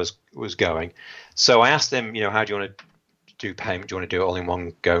 That's where I was going. So I asked him, how do you want to do payment? Do you want to do it all in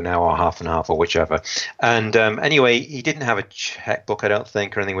one go now, or half and half, or whichever? And anyway, he didn't have a checkbook, I don't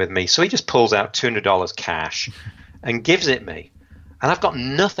think, or anything with me. So he just pulls out $200 cash and gives it me. And I've got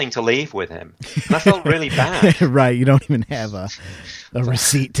nothing to leave with him. And I felt really bad. Right. You don't even have a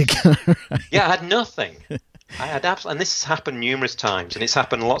receipt to go. Right. Yeah, I had nothing. I had absolutely, and this has happened numerous times, and it's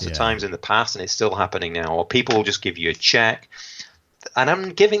happened lots of times in the past, and it's still happening now. Or people will just give you a check, and I'm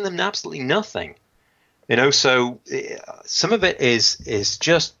giving them absolutely nothing. So some of it is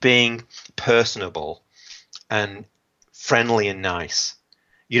just being personable and friendly and nice.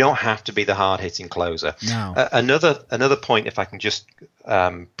 You don't have to be the hard-hitting closer. No. Another point, if I can just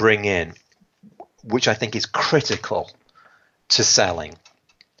bring in, which I think is critical to selling,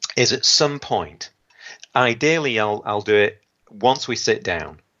 is at some point, ideally I'll do it once we sit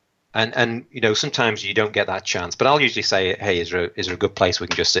down. And sometimes you don't get that chance, but I'll usually say, hey, is there a good place we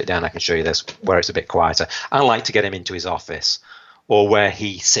can just sit down? I can show you this, where it's a bit quieter. I like to get him into his office, or where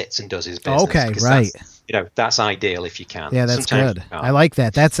he sits and does his business. Okay, right. That's ideal if you can. Yeah, that's good. I like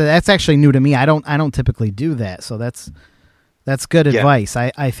that. That's actually new to me. I don't typically do that, so that's good advice.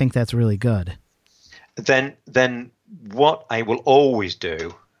 I think that's really good. Then what I will always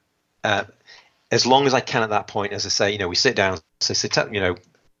do, as long as I can at that point, as I say, we sit down,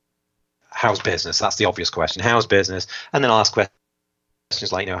 how's business? That's the obvious question. How's business? And then I'll ask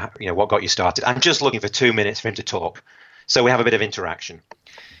questions like, what got you started? I'm just looking for 2 minutes for him to talk, so we have a bit of interaction.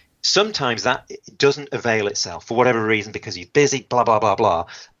 Sometimes that doesn't avail itself for whatever reason, because he's busy, blah, blah, blah, blah.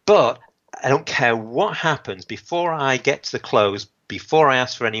 But I don't care what happens before I get to the close, before I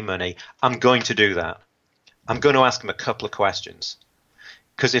ask for any money, I'm going to do that. I'm going to ask him a couple of questions.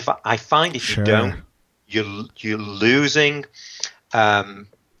 Because if I find if you don't, you're losing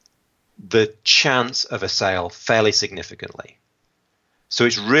the chance of a sale fairly significantly. So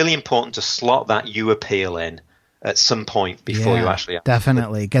it's really important to slot that you appeal in at some point before you actually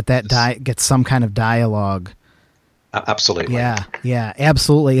definitely get that get some kind of dialogue Absolutely. Yeah,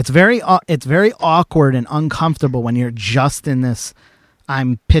 absolutely. It's very awkward and uncomfortable when you're just in this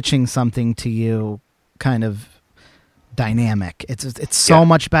I'm pitching something to you kind of dynamic. It's so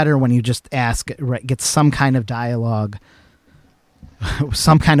much better when you just ask, get some kind of dialogue,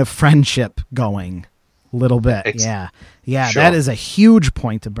 some kind of friendship going a little bit. Sure. That is a huge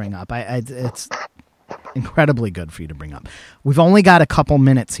point to bring up. It's incredibly good for you to bring up. We've only got a couple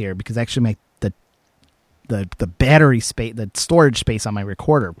minutes here because actually the battery space, the storage space on my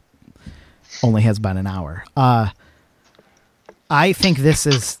recorder only has about an hour. I think this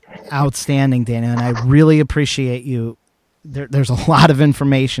is outstanding, Daniel, and I really appreciate you. There's a lot of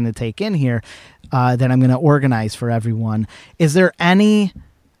information to take in here that I'm going to organize for everyone. Is there any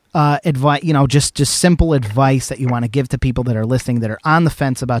advice, just simple advice that you want to give to people that are listening that are on the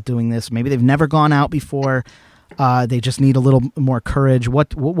fence about doing this? Maybe they've never gone out before. They just need a little more courage.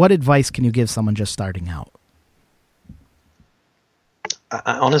 What advice can you give someone just starting out?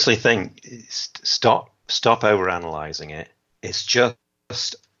 I honestly think stop overanalyzing it. It's just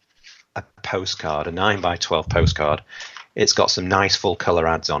a postcard, a 9x12 postcard. It's got some nice full color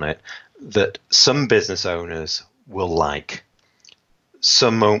ads on it that some business owners will like.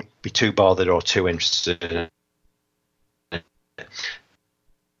 Some won't be too bothered or too interested in it.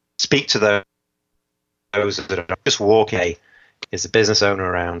 Speak to those that are just walking as a business owner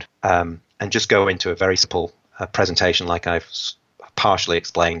around, and just go into a very simple presentation like I've partially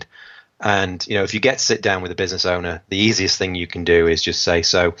explained. And, if you get to sit down with a business owner, the easiest thing you can do is just say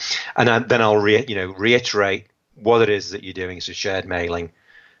so. And then I'll reiterate what it is that you're doing. It's a shared mailing.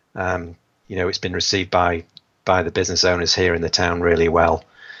 It's been received by the business owners here in the town really well.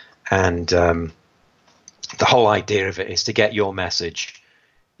 And the whole idea of it is to get your message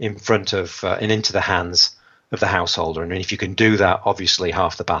in front of and into the hands of the householder. And if you can do that, obviously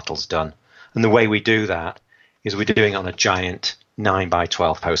half the battle's done. And the way we do that is we're doing it on a giant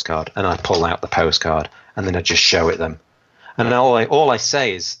 9x12 postcard, and I pull out the postcard and then I just show it them. And all I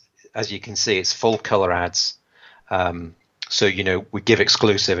say is, as you can see, it's full color ads. So, we give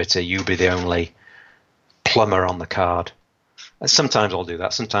exclusivity. You be the only plumber on the card. And sometimes I'll do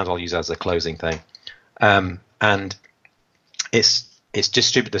that. Sometimes I'll use that as a closing thing. And it's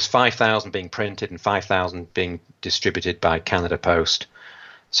distributed. There's 5,000 being printed and 5,000 being distributed by Canada Post.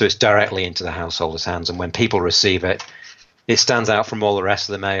 So it's directly into the householder's hands. And when people receive it, it stands out from all the rest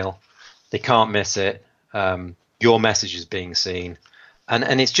of the mail. They can't miss it. Your message is being seen.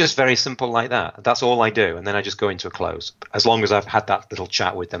 And it's just very simple like that. That's all I do. And then I just go into a close, as long as I've had that little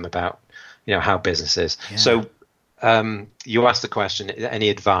chat with them about, how business is. Yeah. So you asked the question, any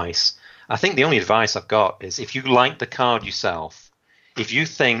advice? I think the only advice I've got is if you like the card yourself, if you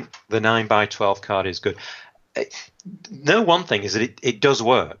think the 9x12 card is good, one thing is that it does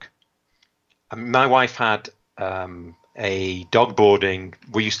work. I mean, my wife had a dog boarding.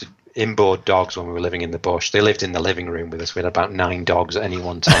 We used to inboard dogs when we were living in the bush. They lived in the living room with us. We had about 9 dogs at any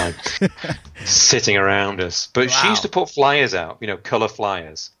one time sitting around us. But She used to put flyers out, color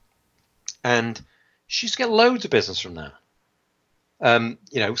flyers. And she used to get loads of business from that.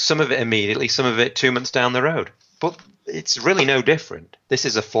 Some of it immediately, some of it 2 months down the road. But it's really no different. This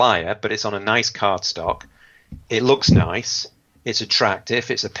is a flyer, but it's on a nice cardstock. It looks nice. It's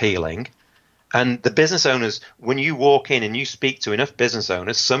attractive. It's appealing. And the business owners, when you walk in and you speak to enough business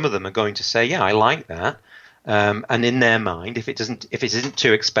owners, some of them are going to say, yeah, I like that. And in their mind, if it isn't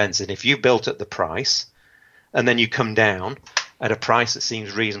too expensive, if you built at the price and then you come down at a price that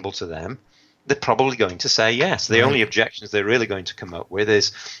seems reasonable to them, they're probably going to say yes. The only objections they're really going to come up with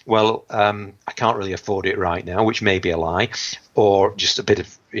is, well, I can't really afford it right now, which may be a lie, or just a bit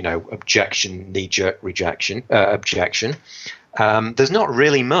of, objection, knee-jerk objection. There's not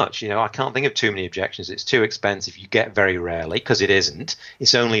really much, I can't think of too many objections. It's too expensive. You get very rarely, because it isn't.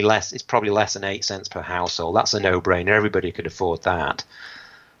 It's only less. It's probably less than 8 cents per household. That's a no-brainer. Everybody could afford that.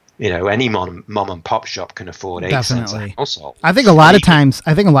 Any mom and pop shop can afford 8 cents a household. I think a lot of times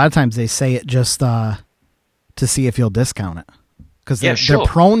they say it just to see if you'll discount it, because they're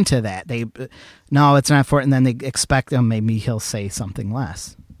prone to that. No, it's not for it, and then they expect maybe he'll say something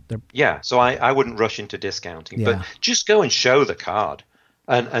less. So I wouldn't rush into discounting, but just go and show the card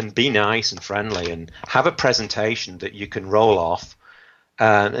and be nice and friendly and have a presentation that you can roll off.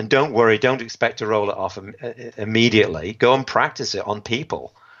 And don't worry, don't expect to roll it off immediately. Go and practice it on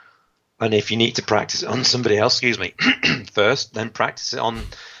people. And if you need to practice it on somebody else, first, then practice it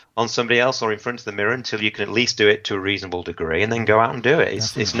on somebody else or in front of the mirror until you can at least do it to a reasonable degree, and then go out and do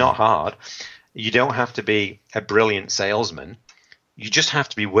it. It's not hard. You don't have to be a brilliant salesman. You just have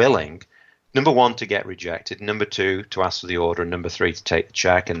to be willing, number one, to get rejected, number two, to ask for the order, and number three, to take the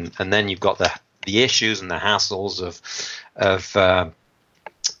check. And then you've got the issues and the hassles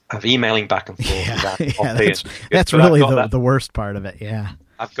of emailing back and forth. That's really the worst part of it. Yeah.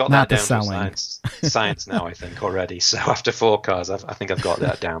 I've got Not that down to science now, I think, already. So after 4 cars, I think I've got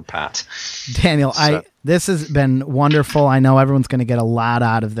that down pat. Daniel, this has been wonderful. I know everyone's going to get a lot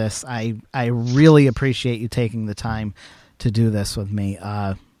out of this. I really appreciate you taking the time to do this with me.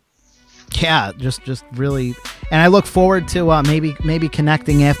 Just really, and I look forward to maybe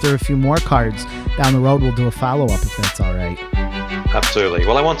connecting after a few more cards down the road. We'll do a follow-up if that's all right. Absolutely.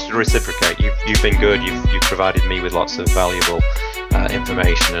 Well, I wanted to reciprocate. You've been good. You've provided me with lots of valuable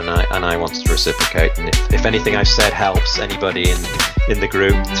information, and I wanted to reciprocate. And if anything I've said helps anybody in the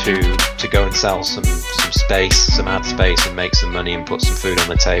group to go and sell some space, some ad space, and make some money and put some food on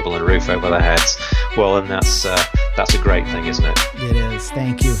the table and a roof over their heads, well, then that's a great thing, isn't it? It is.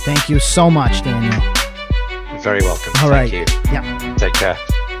 Thank you so much, Daniel. You're very welcome. All right. Thank you. Yeah. Take care.